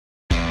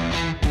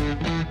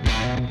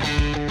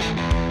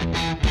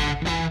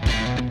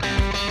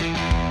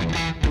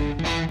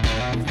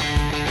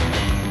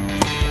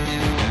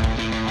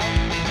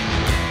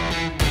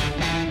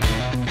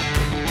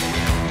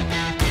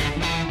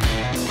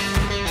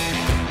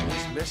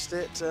missed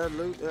it.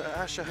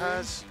 Asher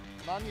has.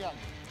 Nanyang.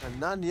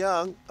 And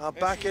Nanyang are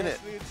back in it.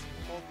 Leads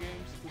 4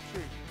 games to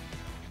 3.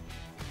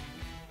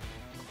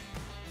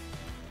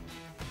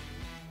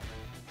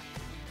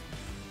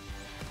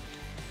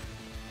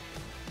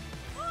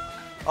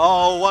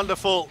 Oh,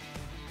 wonderful.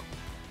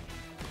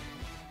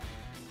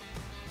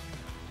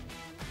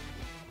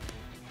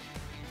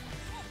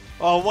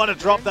 Oh, what a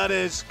drop that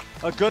is.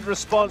 A good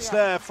response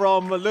there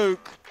from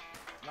Luke.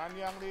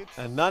 Nanyang leads.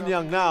 And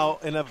Nanyang now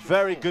in a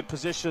very good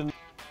position.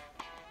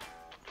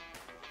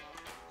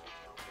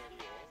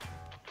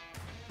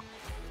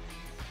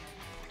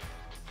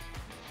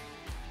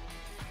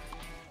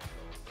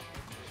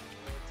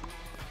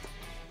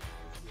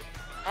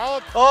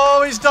 Out.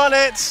 Oh, he's done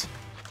it.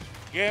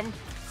 Game.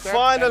 set,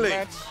 Finally,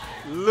 and match.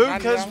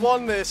 Luke has Nanyang.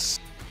 won this.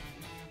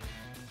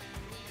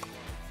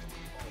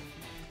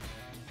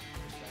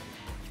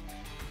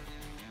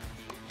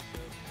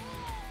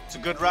 It's a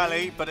good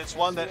rally, but it's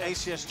one that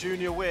ACS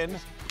Junior win.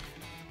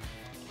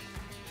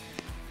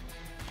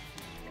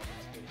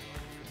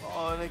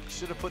 Oh, they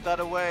should have put that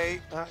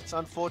away. That's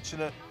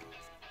unfortunate.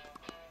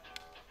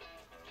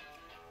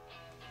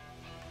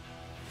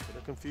 Bit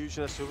of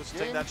confusion as to who was to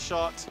take that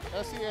shot.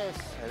 SES.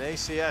 And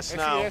ACS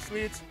now. SES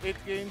leads 8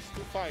 games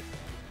to 5.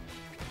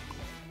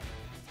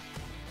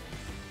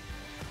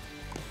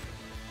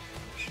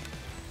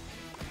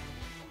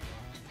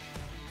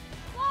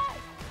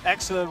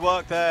 Excellent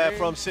work there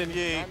from Sin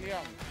Yi.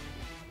 Nanyang.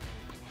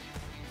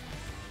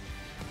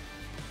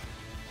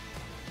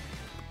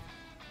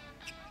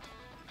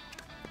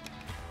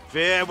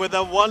 Veer with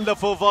a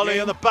wonderful volley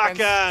on the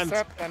backhand.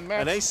 Set and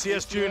match. And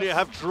ACS Junior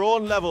have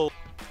drawn level.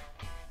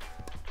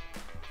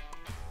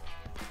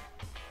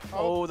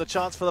 Oh, the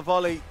chance for the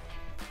volley.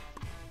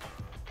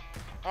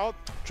 Out.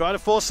 Trying to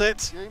force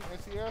it. Game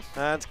SES.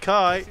 And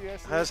Kai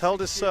SES has held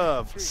his 6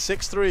 games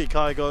serve. to 6-3,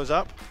 Kai goes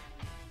up.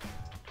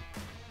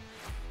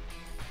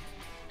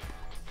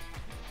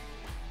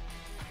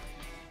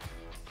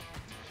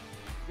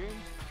 Game.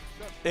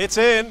 Set. It's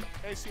in.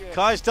 ACS.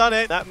 Kai's done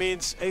it. That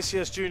means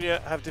ACS Junior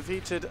have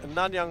defeated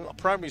Nanyang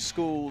Primary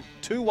School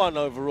 2-1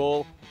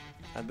 overall,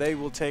 and they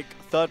will take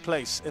 3rd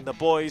place in the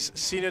boys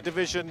senior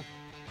division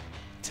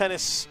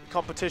tennis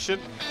competition.